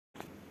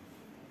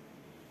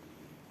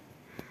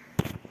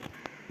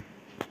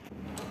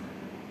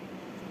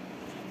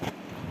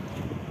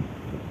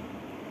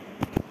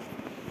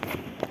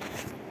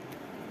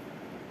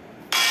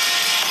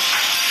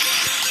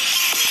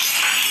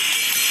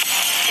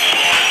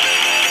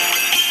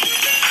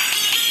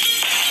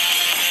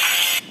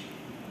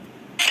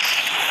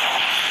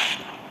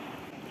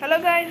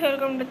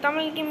நம்மளோட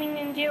Tamil gaming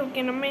NG.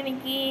 Okay, நம்ம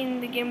இன்றைக்கி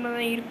இந்த கேமில்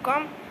தான்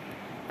இருக்கோம்.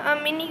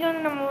 இன்றைக்கி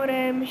வந்து நம்ம ஒரு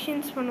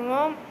மிஷின்ஸ்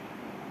பண்ணுவோம்.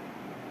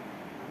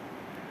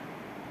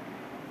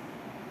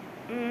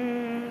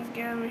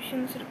 ஓகே,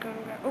 மிஷின்ஸ்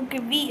இருக்காங்க. ஓகே,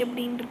 வி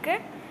அப்படின்னு இருக்கு.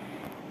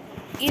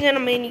 இதை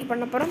நம்ம இன்றைக்கி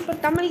பண்ண போகிறோம். இப்போ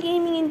தமிழ்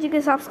கேமிங்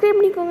என்ஜிக்கு சப்ஸ்கிரைப்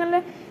பண்ணிக்கோங்கல்ல,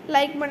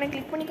 லைக் பண்ண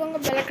கிளிக் பண்ணிக்கோங்க,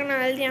 பெல்லைக்கான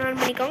எழுதி ஆன்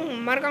பண்ணிக்கோங்க,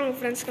 மறக்காம உங்கள்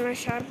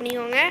ஃப்ரெண்ட்ஸ்க்கெல்லாம் ஷேர்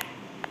பண்ணிக்கோங்க.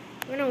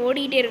 இவன்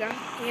ஓடிக்கிட்டே இருக்கா,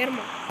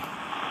 ஏறுமா.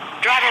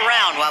 Drive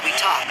around while we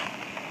talk.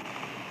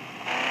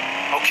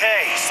 Okay,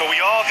 so we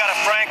all got a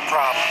Frank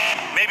problem.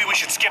 Maybe we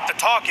should skip the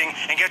talking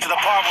and get to the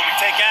part where we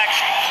take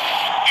action.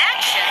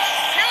 Action?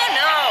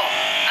 No.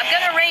 I'm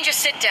gonna arrange a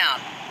sit-down.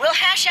 We'll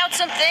hash out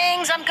some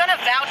things, I'm gonna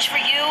vouch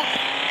for you,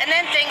 and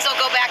then things will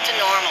go back to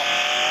normal.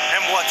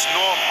 And what's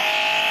normal?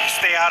 You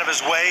stay out of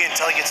his way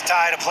until he gets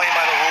tired of playing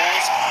by the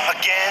rules?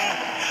 Again?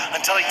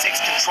 Until he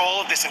takes control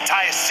of this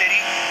entire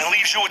city and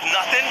leaves you with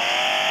nothing?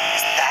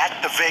 Is that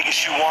the Vegas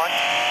you want?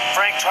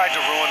 Frank tried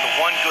to ruin the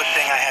one good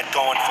thing I had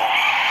going for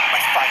me.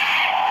 My fight.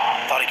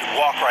 Thought he could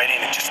walk right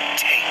in and just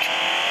take.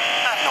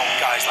 I've known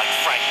guys like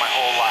Frank my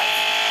whole life.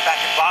 Back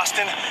in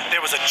Boston,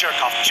 there was a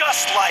jerk-off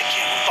just like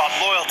him who thought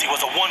loyalty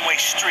was a one-way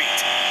street.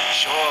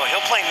 Sure,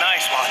 he'll play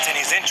nice while it's in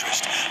his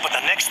interest, but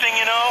the next thing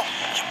you know,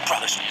 your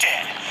brother's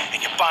dead, and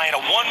you're buying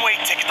a one-way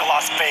ticket to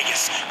Las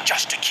Vegas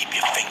just to keep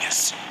your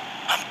fingers.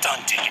 I'm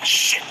done taking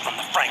shit from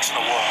the Franks of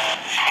the world.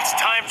 It's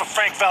time for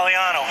Frank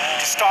Valiano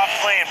to start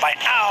playing by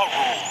our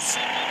rules.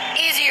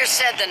 Easier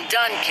said than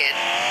done, kid.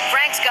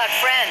 Frank's got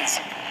friends,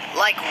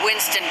 like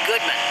Winston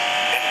Goodman.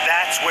 And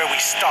that's where we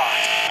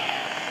start.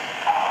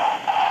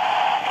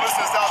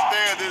 Listeners out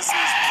there, this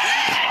is the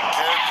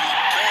heavy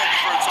band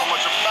you've heard so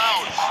much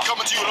about.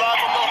 Coming to you live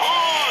from the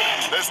hood.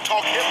 Let's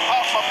talk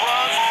hip-hop, my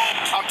bros.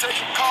 I'm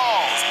taking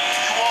calls.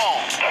 You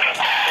on?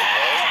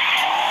 Hello?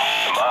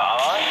 Am I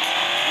on?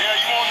 Yeah,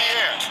 you on the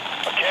air.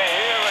 I can't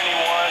hear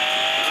anyone.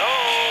 Hello?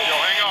 Yo,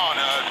 hang on.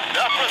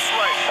 That press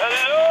right.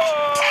 Hello?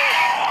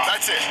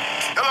 That's it.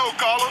 Hello,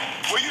 caller.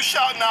 Where you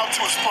shouting out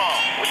to us from?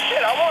 Well,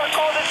 shit, I want to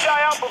call this guy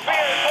out for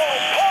being so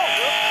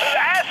poser. This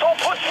asshole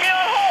puts me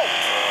on hold.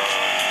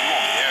 You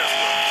on the air,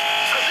 bro.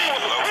 Because he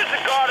was a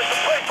prison guard at the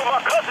place where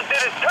my cousin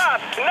did his time.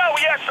 And now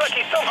he acts like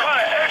he's some kind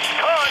of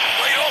ex-con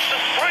straight off the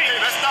street. Hey,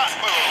 that's not.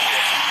 Wait.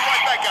 We'll be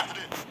right back after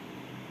this.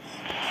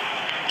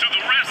 To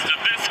the rest of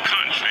this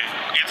country,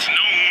 it's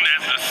known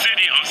as the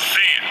City of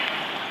Sin.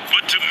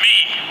 But to me,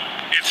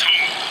 it's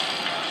home.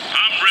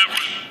 I'm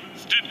Reverend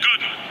Winston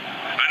Goodman,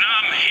 and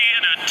I'm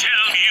here to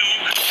tell you...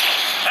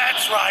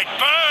 That's right.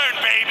 Burn,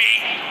 baby.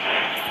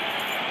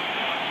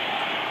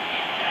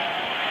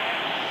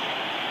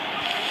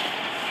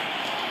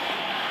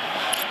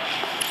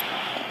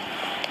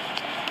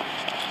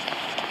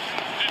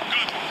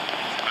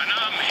 And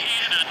I'm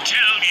here to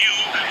tell you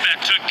that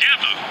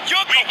together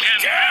You're we going can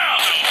down.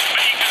 build a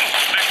Vegas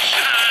that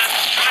shines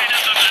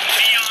brighter than the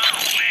neon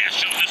flash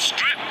of the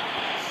strip.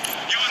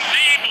 Your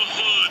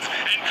neighborhoods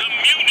and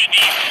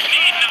communities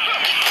need not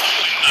wallow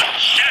in the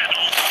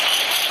shadows.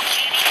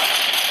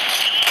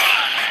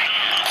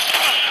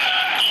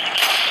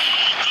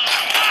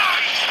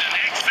 And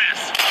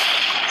excess.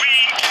 We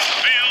can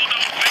build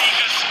a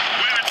Vegas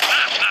where it's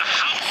not the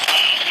house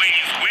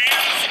always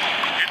wins,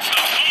 it's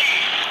the home.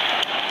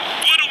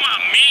 What do I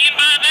mean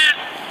by that?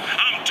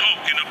 I'm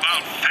talking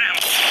about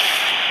family.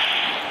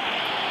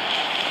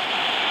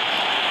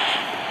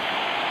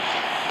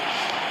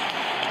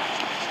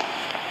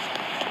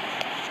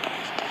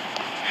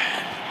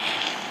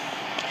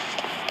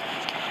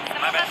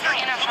 Some of us are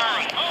in a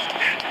hurry.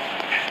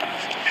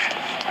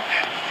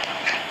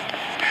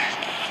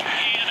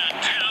 Here to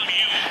tell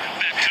you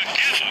that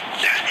together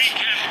we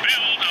can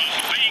build a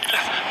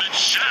Vegas that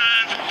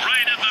shines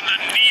brighter than the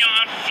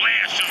neon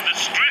flash of the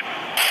strip.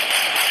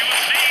 Your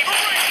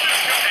neighborhoods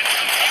and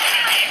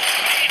communities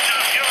need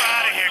not... You're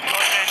out of here,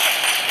 Goodman.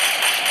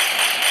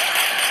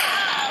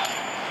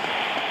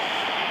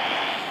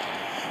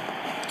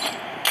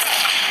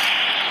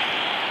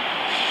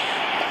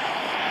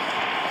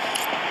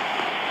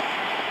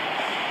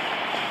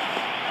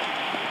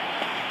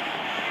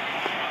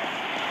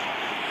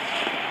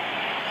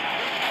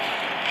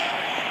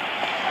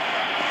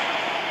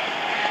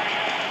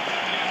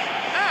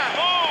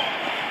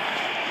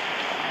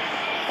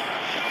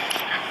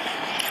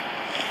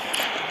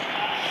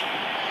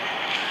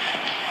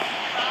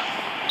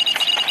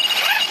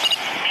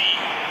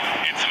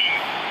 It's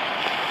home.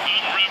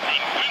 I'm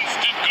Reverend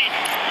Winston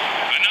Goodman,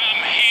 and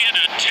I'm here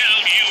to tell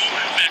you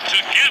that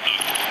together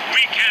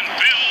we can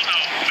build a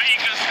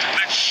Vegas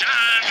that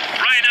shines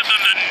brighter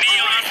than the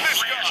neon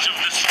flash of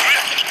the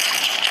strip.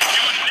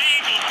 Your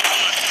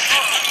neighborhoods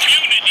and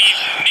communities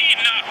need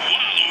not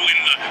wallow in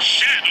the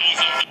shadows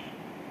of the...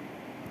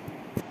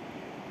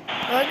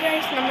 okay,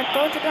 நம்ம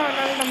தோற்றுட்டோம்.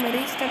 அதனால நம்ம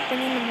restart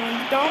பண்ணி நம்ம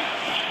வந்துட்டோம்.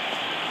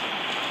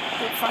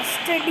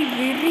 First அடி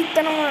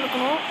வெறித்தனமாக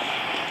இருக்கணும்.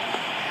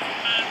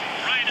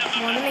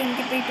 முதல்ல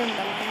இங்கே போயிட்டு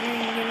வந்தோம். ஏன்னா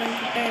இங்கெல்லாம்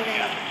கிட்ட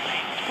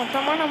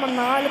மொத்தமாக நம்ம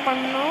 4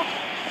 பண்ணோம்.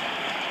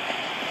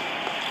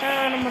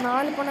 நம்ம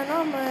 4 பண்ணோன்னா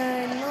நம்ம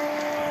இன்னும்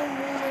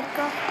 3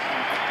 இருக்கா.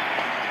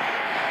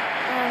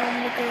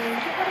 நம்மளுக்கு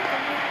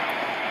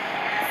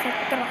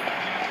செத்துறான்.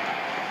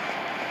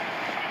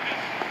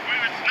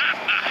 Well, it's not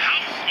the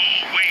house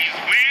always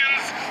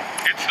wins.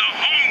 It's the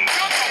home.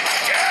 What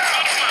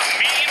do I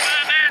mean by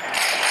that?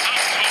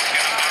 I'm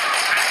talking about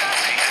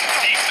privacy and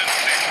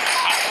decency.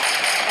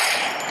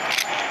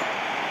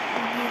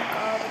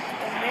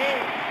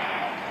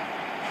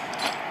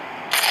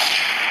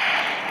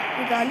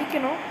 இது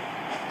அழிக்கணும்.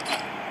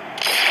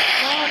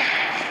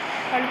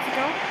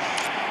 அழிச்சிட்டோம்.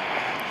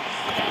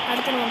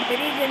 அடுத்து நம்ம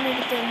பெரிய கன்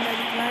எடுத்து வந்து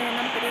அடிக்கலாம்.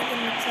 ஏன்னா பெரிய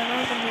கன்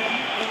வச்சாதான் கொஞ்சம்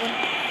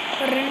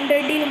ஒரு 2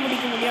 அடியில்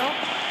முடிக்க முடியும்.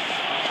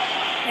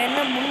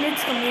 ஏன்னா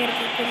புல்லட்ஸ் கம்மியாக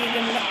இருக்குது பெரிய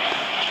கன்னில்.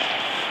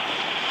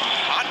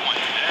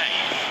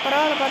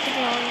 பரவாயில்ல,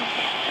 பார்த்துக்கலாம்.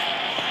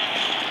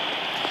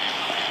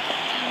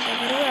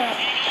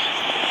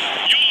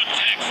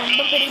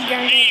 ரொம்ப பெரிய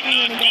கேங்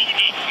இருக்குன்னு நினைக்கிறேன்.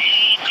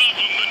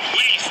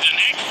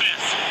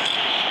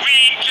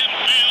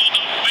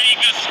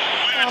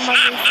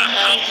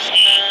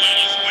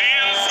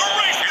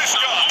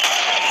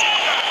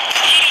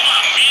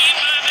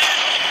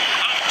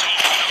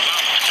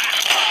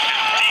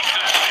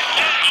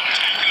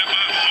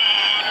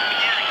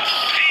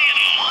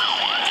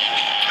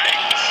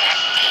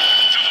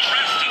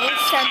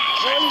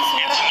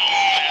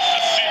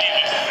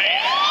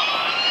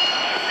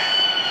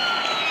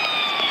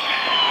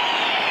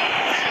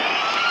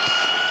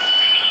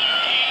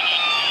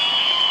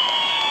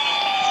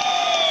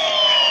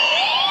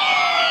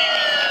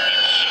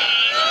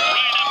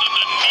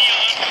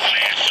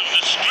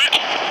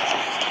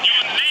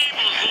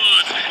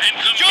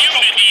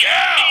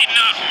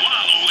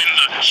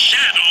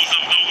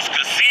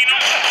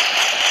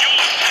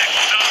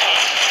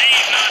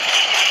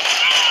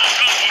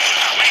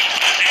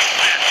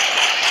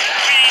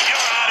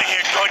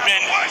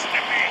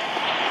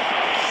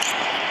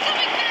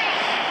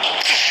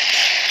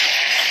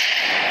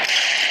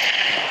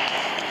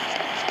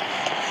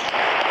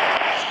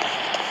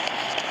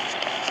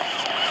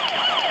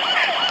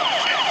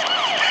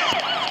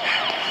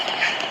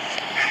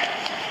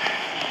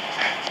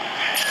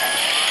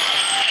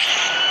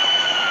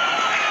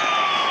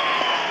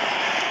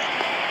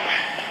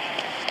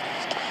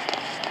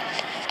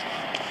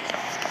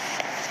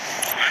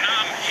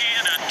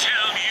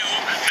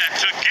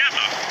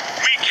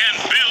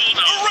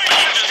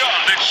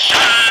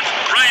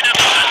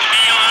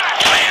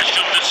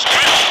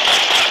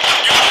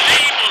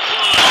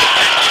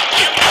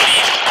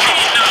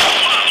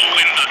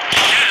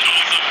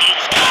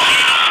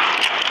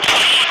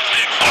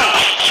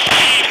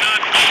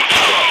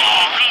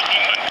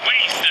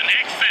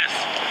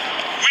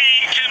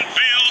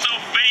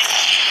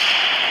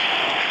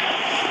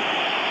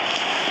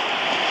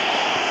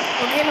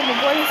 நம்ம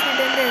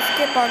போலீஸ்கிட்டேருந்து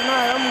எஸ்கேப் ஆகணும்.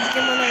 அதான்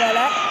முக்கியமான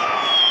வேலை.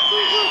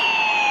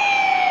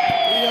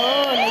 ஐயோ,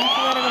 லைஃப்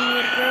வேறு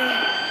கம்மியாக இருக்கு.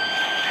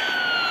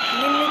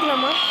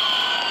 நின்றுக்கலாமா?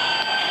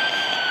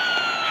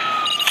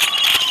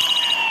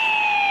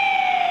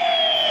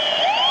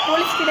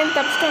 போலீஸ்கிட்டேருந்து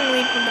தப்பிச்சிட்டோம்.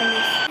 வெயிட் பண்ணுறேன்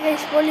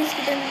கைஸ்.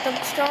 போலீஸ்கிட்டேருந்து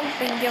தப்பிச்சிட்டோம்.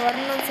 இப்போ இங்கே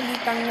வரணும்னு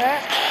சொல்லிட்டாங்க.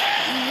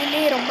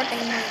 இதுலேயே ரொம்ப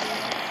டைம் ஆகுது.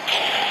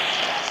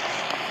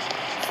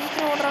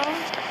 சீக்கிரம் ஓடுறான்.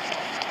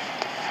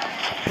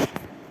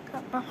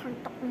 அப்பா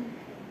பண்ணிட்டோம்.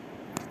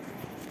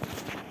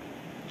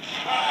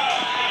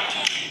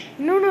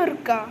 இன்னொன்று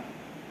இருக்கா?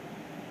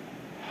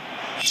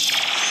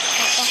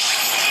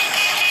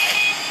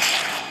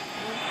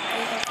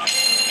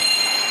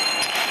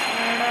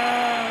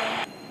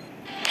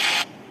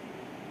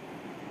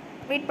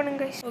 வெயிட்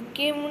பண்ணுங்க.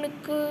 ஓகே,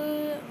 உனக்கு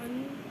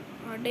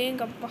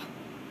அடேங்கப்பா.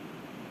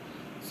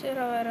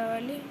 சரி, வேறு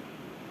வழி.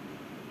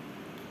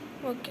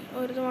 ஓகே,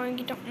 ஒரு இது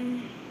வாங்கிட்டோம்.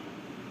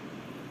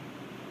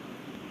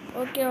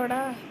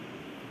 ஓகேவாடா.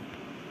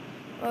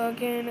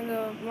 ஓகே, எனக்கு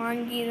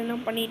வாங்கி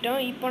இதெல்லாம் பண்ணிட்டோம்.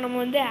 இப்போ நம்ம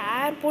வந்து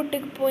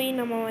ஏர்போர்ட்டுக்கு போய்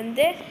நம்ம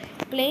வந்து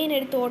பிளெயின்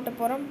எடுத்து ஓட்ட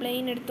போகிறோம்.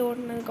 பிளெயின் எடுத்து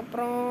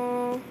ஓட்டினதுக்கப்புறம்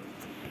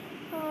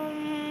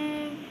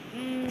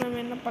நம்ம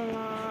என்ன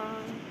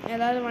பண்ணலாம்?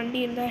 ஏதாவது வண்டி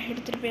இருந்தால்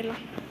எடுத்துகிட்டு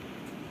போயிடலாம்.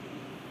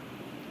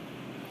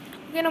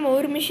 ஓகே, நம்ம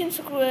ஒரு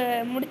மிஷின்ஸுக்கு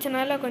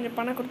முடித்தனால கொஞ்சம்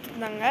பணம்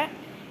கொடுத்துருந்தாங்க.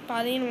 இப்போ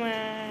அதையும் நம்ம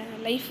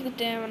லைஃபுக்கு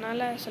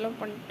தேவைனால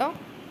செலவு பண்ணிட்டோம்.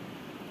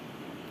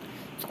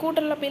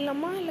 ஸ்கூட்டரில்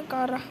போயிடலாமா இல்லை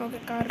காரா?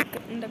 ஓகே, கார்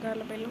இருக்குது. இந்த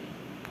காரில் போயிடலாம்.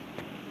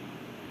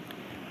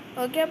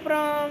 ஓகே,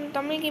 அப்புறம்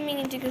தமிழ் கேமிங்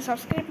இன்ஜுக்கு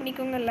சப்ஸ்கிரைப்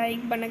பண்ணிக்கோங்க,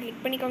 லைக் பண்ண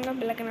கிளிக் பண்ணிக்கோங்க,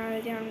 பெல்லைக்கான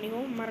ஆன்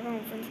பண்ணிக்கோங்க, மறக்காம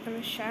உங்கள்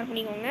ஃப்ரெண்ட்ஸ்க்கு ஷேர்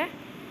பண்ணிக்கோங்க.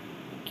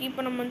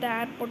 இப்போ நம்ம வந்து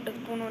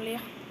ஏர்போர்ட்டுக்கு போகணும்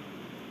இல்லையா?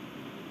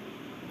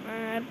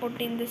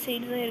 ஏர்போர்ட் இந்த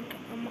சைடு தான்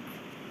இருக்குது. ஆமாம்,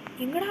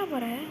 எங்கடா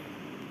போகிற?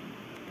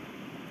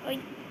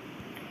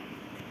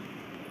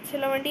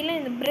 சில வண்டியில்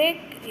இந்த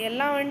பிரேக்,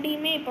 எல்லா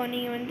வண்டியுமே இப்போ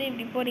நீங்கள் வந்து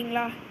இப்படி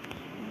போகிறீங்களா,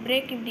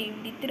 பிரேக் இப்படி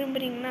இப்படி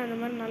திரும்புறீங்கன்னா அந்த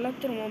மாதிரி நல்லா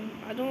திரும்பும்.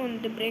 அதுவும்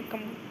வந்து பிரேக்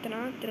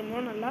அமுத்துனா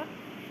திரும்பவும் நல்லா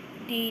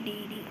டி டி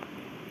டி.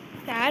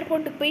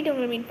 ஏர்போர்ட்டுக்கு போயிட்டு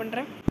உங்களை மீட்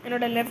பண்ணுறேன்.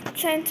 என்னோடய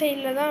லெஃப்ட் ஹேண்ட்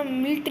சைடில் தான்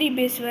மிலிட்ரி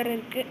பேஸ் வேறு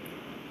இருக்குது.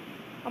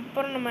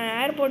 அப்புறம் நம்ம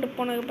ஏர்போர்ட்டுக்கு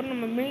போனதுக்கப்புறம்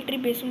நம்ம மிலிட்ரி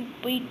பேஸும்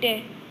போயிட்டு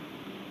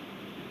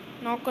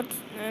நாக்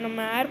அவுட்ஸ்,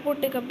 நம்ம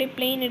ஏர்போர்ட்டுக்கு அப்படியே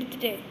பிளெயின்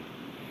எடுத்துகிட்டு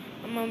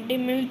நம்ம அப்படியே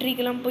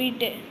மிலிட்ரிக்கெலாம்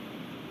போயிட்டு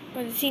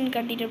கொஞ்சம் சீன்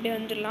காட்டிட்டு அப்படியே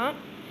வந்துடலாம்.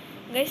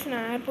 கைஸ்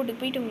நான்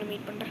ஏர்போர்ட்டுக்கு போயிட்டு உங்களை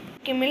மீட் பண்ணுறேன்.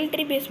 ஓகே,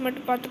 மிலிட்ரி பேஸ்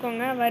மட்டும்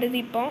பார்த்துக்கோங்க. வருது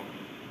இப்போ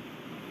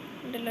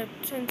இந்த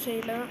லெஃப்ட் ஹேண்ட்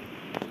சைடில்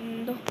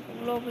இந்த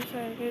இவ்வளோ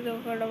பெருசாக இருக்குது.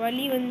 இதோட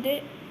வழி வந்து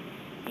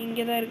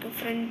இங்கே தான் இருக்குது,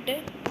 ஃப்ரண்ட்டு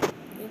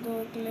இது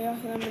இருக்கு இல்லையா,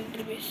 இதுதான்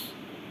மிலிட்ரி பேஸ்.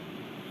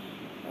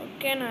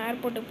 ஓகே, நான்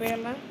ஏர்போர்ட்டுக்கு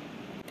போயிடலாம்.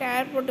 ஓகே,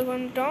 ஏர்போர்ட்டுக்கு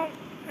வந்துட்டோம்.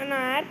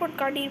 நான் ஏர்போர்ட்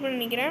காட்டியிருப்பேன்னு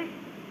நினைக்கிறேன்.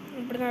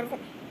 இப்படி தான்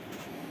இருக்கும்.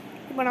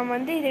 இப்போ நம்ம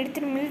வந்து இதை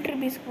எடுத்துகிட்டு மிலிட்ரி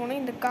பேஸ்க்கு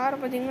போனோம். இந்த காரை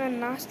பார்த்திங்கன்னா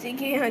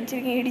நாஸ்திக்கே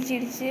வச்சுருக்கேன்,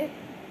 இடிச்சு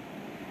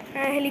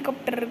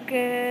ஹெலிகாப்டர் இருக்குது,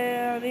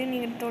 அதையும்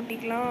நீங்கள்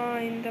தோட்டிக்கலாம்.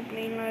 இந்த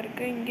பிளெயின்லாம்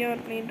இருக்குது. இங்கேயும்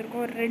ஒரு பிளெயின்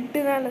இருக்கும். ரெட்டு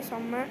தான் இல்லை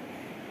செம்ம.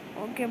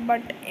 ஓகே,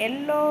 பட்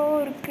எல்லோ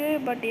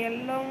இருக்குது. பட்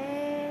எல்லோவும்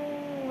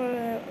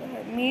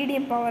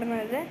மீடியம் பவர்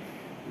தான் இது.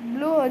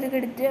 ப்ளூ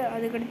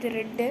அதுக்கடுத்து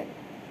ரெட்டு.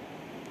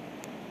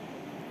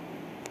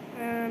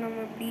 நம்ம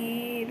இப்படியே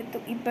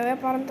இப்போவே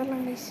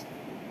பறந்துடலாம் கைஸ்.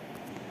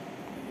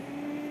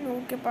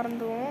 ஓகே,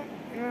 பறந்துவோம்.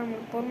 ஏன்னா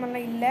நம்மளுக்கு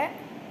பொறுமைலாம் இல்லை.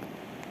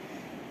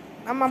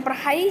 நம்ம அப்புறம்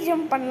ஹை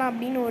ஜம்ப் பண்ணலாம்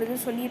அப்படின்னு ஒரு இது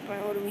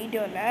சொல்லியிருப்பேன் ஒரு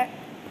வீடியோவில்.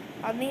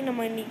 அதையும்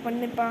நம்ம இன்றைக்கி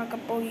பண்ணி பார்க்க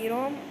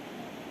போகிறோம்.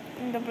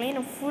 இந்த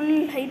பிளேனை ஃபுல்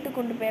ஹைட்டு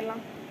கொண்டு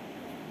போயிடலாம்.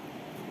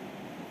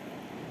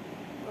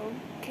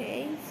 ஓகே,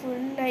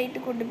 ஃபுல்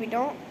ஹைட்டு கொண்டு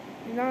போயிட்டோம்.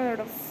 இதுதான்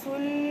அதோட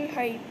ஃபுல்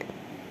ஹைட்.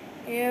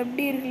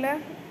 எப்படி இருக்குல்ல.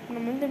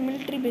 நம்ம வந்து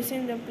மிலிட்ரி பேஸை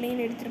இந்த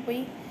பிளேன் எடுத்துகிட்டு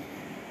போய்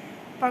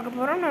பார்க்க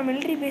போகிறோம். நான்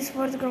மிலிட்ரி பேஸ்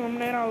போகிறதுக்கு ரொம்ப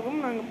நேரம் ஆகும்.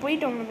 நாங்கள்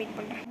போயிட்டு உங்களை மீட்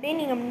பண்ணுறேன். அப்படியே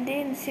நீங்கள் வந்து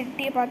இந்த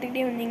சிட்டியை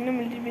பார்த்துக்கிட்டே வந்தீங்கன்னா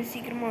மிலிட்ரி பேஸ்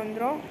சீக்கிரமாக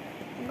வந்துடும்.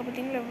 இங்கே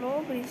பார்த்தீங்கன்னா எவ்வளோ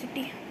பெரிய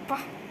சிட்டி. அப்பா,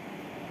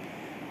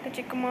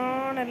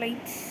 எக்கச்சக்கமான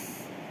லைட்ஸ்.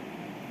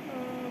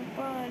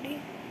 அப்பா, அடி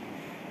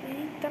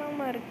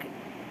தரமாக இருக்குது.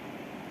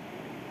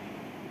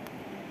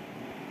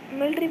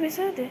 மிலிட்ரி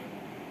பேஸா அது?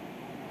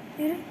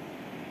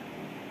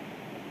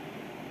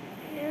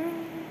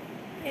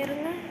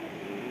 இருங்க,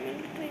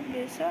 மிலிட்ரி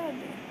பேஸா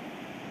அது?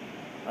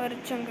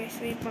 வரைச்சோம்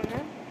கைஸ், வெயிட் பண்ண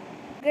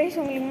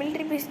கைஸ். உங்களுக்கு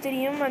மிலிட்ரி பேஸ்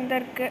தெரியும், அந்த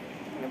இருக்குது.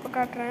 இப்போ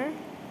காட்டுறேன்.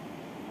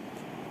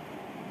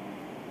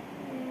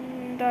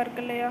 இதாக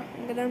இருக்கு இல்லையா,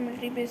 இங்கே தான்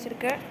மிலிட்ரி பேஸ்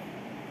இருக்குது.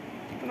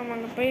 இப்போ நம்ம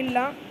அங்கே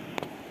போயிடலாம்.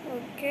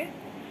 ஓகே,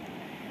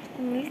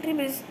 மிலிட்ரி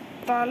பேஸ்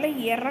தால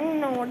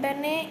இறங்கின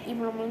உடனே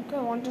இப்போ நம்மளுக்கு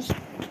 1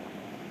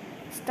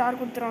 ஸ்டார்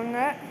கொடுத்துருவாங்க.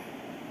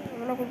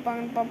 எவ்வளோ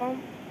கொடுப்பாங்கன்னு பார்ப்போம்.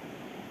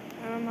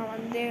 ஆனால் நான்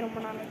வந்தே ரொம்ப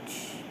நாள் ஆச்சு.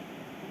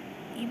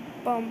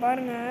 இப்போ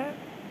பாருங்கள்,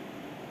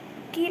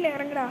 கீழே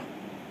இறங்குடா.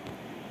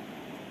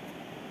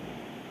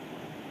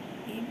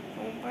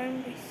 இப்போ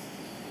பாருங்க,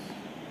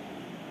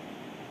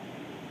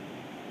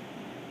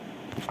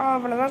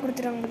 அவ்வளோதான்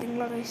கொடுத்துட்டாங்க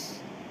பார்த்தீங்களா கைஸ்.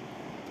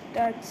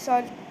 That's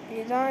all.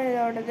 இதுதான்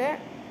இதோடது.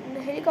 இந்த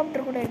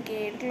ஹெலிகாப்டர் கூட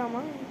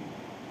எடுக்கலாமா?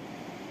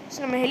 ஸோ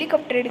நம்ம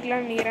ஹெலிகாப்டர்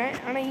எடுக்கலாம்னு நினைக்கிறேன்.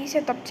 ஆனால்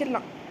ஈஸியாக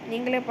தப்பிச்சிடலாம்.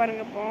 நீங்களே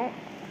பாருங்கள் இப்போ.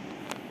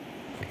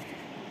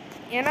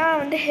 ஏன்னா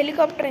வந்து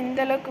ஹெலிகாப்டர்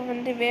இந்தளவுக்கு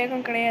வந்து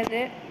வேகம்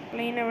கிடையாது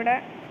பிளெயினை விட.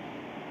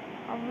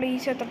 அவ்வளோ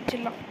ஈஸியாக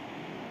தப்பிச்சிடலாம்.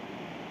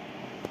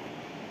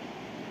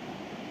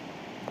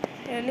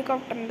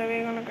 ஹெலிகாப்டர் இந்த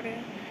வேகம்லாம்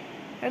கிடையாது.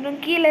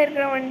 அதுவும் கீழே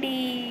இருக்கிற வண்டி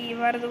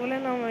வர்றதுக்குள்ளே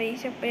நம்ம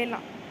ஈஸியாக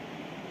போயிடலாம்.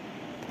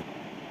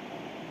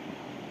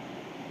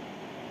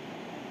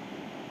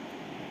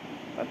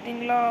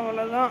 பார்த்தீங்களா,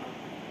 அவ்வளோதான்,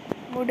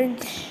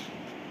 முடிஞ்சு.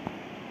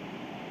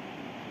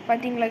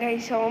 பார்த்தீங்களா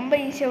கைஸ், ரொம்ப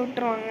ஈஸியாக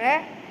விட்டுருவாங்க.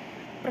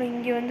 அப்புறம்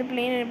இங்கே வந்து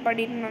பிளேன்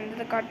பாடிட்டு நான்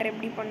அந்த காட்டுறேன்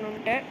எப்படி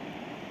பண்ணுன்ட்டு.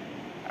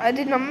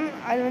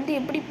 அது வந்து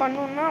எப்படி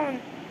பண்ணணுன்னா,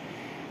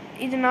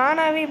 இது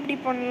நானாகவே எப்படி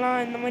பண்ணலாம்,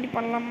 இந்த மாதிரி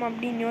பண்ணலாமா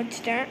அப்படின்னு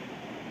யோசிச்சிட்டேன்.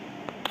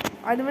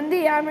 அது வந்து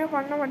யாருமே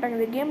பண்ண மாட்டாங்க,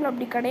 இந்த கேமில்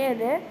அப்படி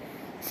கிடையாது.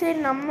 சரி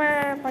நம்ம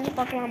பண்ணி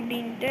பார்க்கலாம்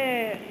அப்படின்ட்டு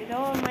ஏதோ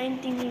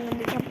மைண்ட் திங்கிங்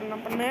வந்துச்சு. அப்புறம்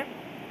நான் பண்ணேன்.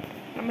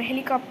 நம்ம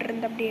ஹெலிகாப்டர்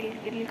இருந்து அப்படியே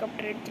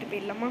ஹெலிகாப்டர் எடுத்துகிட்டு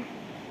போயிடலாமா?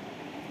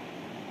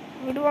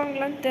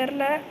 விடுவாங்களான்னு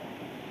தெரில.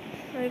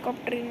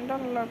 ஹெலிகாப்டர்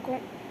இருந்தால்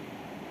நல்லாயிருக்கும்.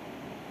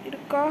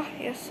 இருக்கா?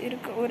 எஸ்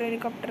இருக்குது, ஒரு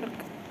ஹெலிகாப்டர்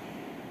இருக்குது.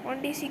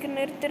 வண்டி சீக்கிரம்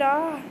நிறுத்துடா,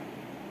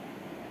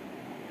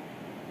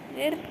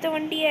 நிறுத்த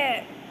வண்டியை.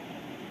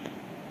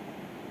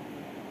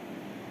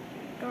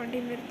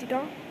 வண்டி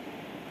நிறுத்திட்டோம்.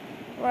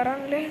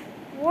 வராங்களே,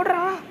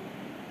 ஓடுறா.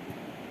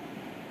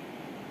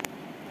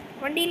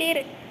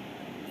 வண்டியில்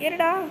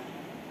ஏறுடா.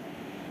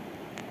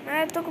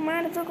 மேலே தூக்கு,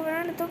 மேலே தூக்கு,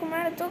 மேலே தூக்கு,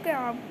 மேலே தூக்கு.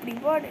 அப்படி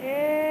போடு.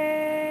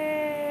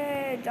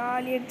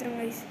 ஜாலியாக எடுத்துருங்க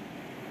கைஸ்.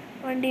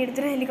 வண்டி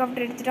எடுத்துகிட்டு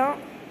ஹெலிகாப்டர் எடுத்துட்டோம்.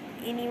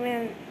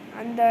 இனிமேல்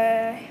அந்த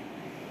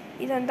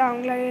இது வந்து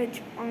அவங்களே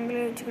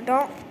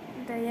வச்சுக்கிட்டோம்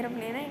இந்த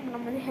ஏரோப்ளேனை. இப்போ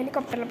நம்ம வந்து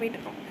ஹெலிகாப்டரில்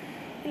போயிட்டுருக்கோம்.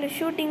 இல்லை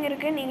ஷூட்டிங்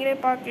இருக்குது, நீங்களே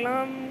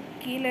பார்க்கலாம்.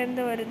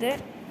 கீழேருந்து வருது.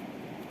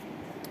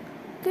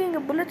 ஓகே,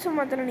 இங்கே புல்லட்ஸும்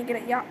மாற்றணும்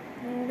நினைக்கிறேன்.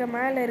 இங்கே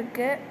மேலே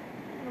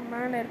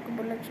இருக்குது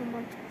புல்லட்ஸும்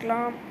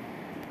மாற்றிக்கலாம்.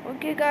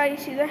 ஓகே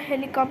காய்ஸ், இதுதான்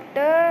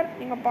ஹெலிகாப்டர்.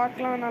 நீங்கள்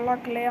பார்க்கலாம், நல்லா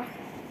இருக்கு இல்லையா?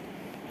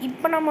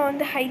 இப்போ நம்ம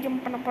வந்து ஹை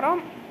ஜம்ப் பண்ண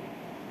போகிறோம்.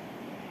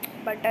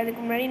 பட்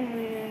அதுக்கு முன்னாடி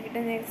நம்மக்கிட்ட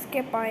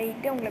எஸ்கேப்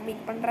ஆகிட்டு உங்களை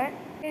மீட் பண்ணுறேன்.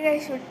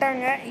 காய்ஸ்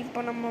விட்டாங்க. இப்போ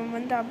நம்ம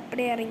வந்து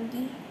அப்படியே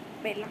இறங்கி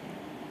போயிடலாம்.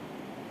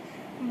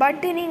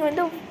 பட்டு நீங்கள்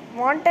வந்து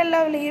வாண்டட்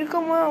லெவலில்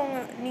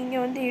இருக்கும்போது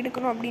நீங்கள் வந்து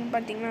எடுக்கணும் அப்படின்னு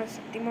பார்த்தீங்கன்னா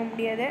சத்தியமாக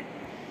முடியாது.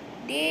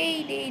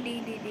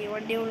 டேய்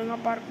வண்டி ஒழுங்காக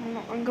பார்க்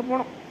பண்ணணும். அங்கே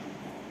போனோம்.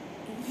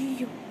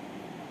 ஐயோ,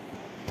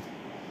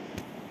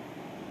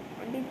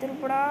 வண்டி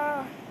திருப்படா.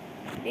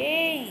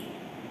 டேய்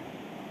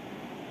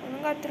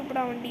ஒழுங்கா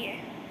திருப்பிடா வண்டியை.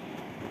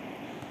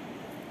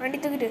 வண்டி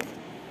தூக்கிட்டு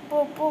போ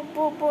போ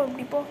போ போ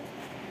இப்படி போ,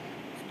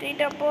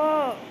 ஸ்ட்ரெயிட்டாக போ.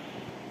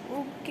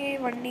 ஓகே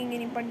வண்டி இங்கே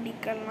நீ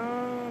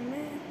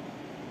பண்ணிக்கலாமே.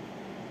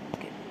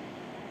 ஓகே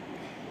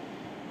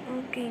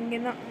ஓகே இங்கே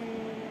தான்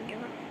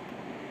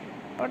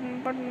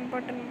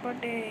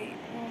பட்டு.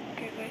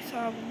 ஓகே கைஸ்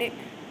அப்படியே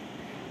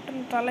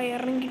தலை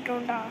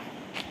இறங்கிட்டோம்டா.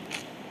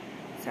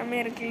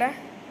 செம்மையாக இருக்குல்ல.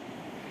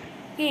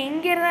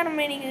 இங்கே இருந்தால்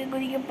நம்ம இன்றைக்கி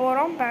குதிக்க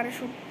போகிறோம்.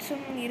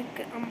 பேராஷூட்ஸும்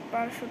இருக்குது. ஆமாம்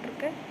பேராஷூட்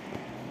இருக்குது.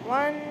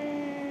 1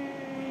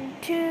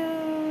 2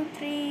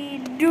 3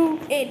 do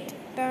it.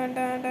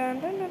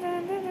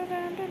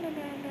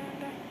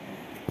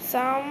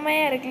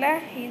 செம்மையாக இருக்குல்ல.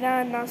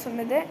 இதான் நான்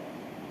சொன்னது.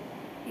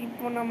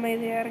 இப்போ நம்ம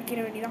இது இறக்கிற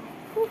வேண்டிதான்.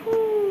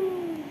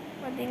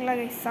 பார்த்தீங்களா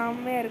கைஸ்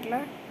செம்மையாக இருக்குல்ல.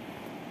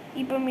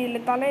 இப்போ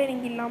இதில் தலை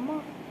இறங்கிடலாமா?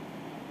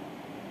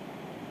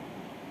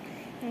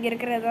 இங்கே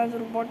இருக்கிற ஏதாவது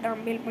ஒரு போட்டை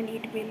அம்பேல்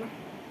பண்ணிக்கிட்டு போயிடலாம்.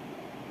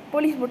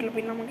 போலீஸ் போட்டில்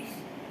போயிடலாமா கைஸ்?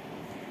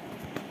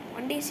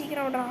 வண்டி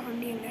சீக்கிரம் விட்றா.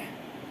 வண்டி எங்கே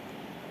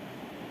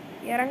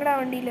இறங்கடா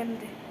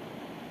வண்டியிலேருந்து.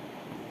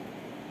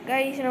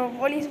 கைஸ் நம்ம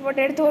போலீஸ்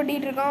போட்டை எடுத்து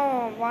ஓட்டிகிட்டு இருக்கோம்.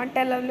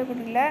 வாண்டட் லெவலில்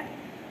கொடுக்கல.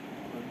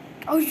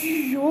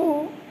 ஐயோ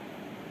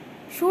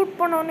ஷூட்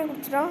பண்ணோடனே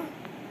குடிச்சிட்டான்.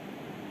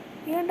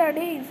 ஏன்டா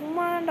டேய்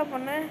சும்மா தான்டா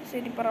பண்ணேன்.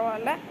 சரி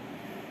பரவாயில்ல,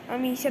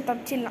 நம்ம ஈஸியாக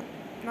தப்பிச்சிடலாம்.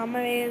 நம்ம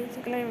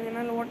வேகத்துக்கெல்லாம்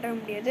இவங்கனால ஓட்டவே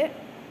முடியாது.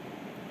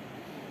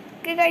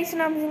 ஓகே கைஸ்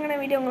நான்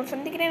வீடியோ உங்களுக்கு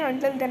சந்திக்கிறேன்.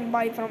 Until then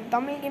bye from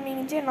Tamil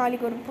gaming.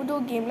 நாளைக்கு ஒரு புது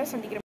கேமில்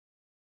சந்திக்கிறேன்.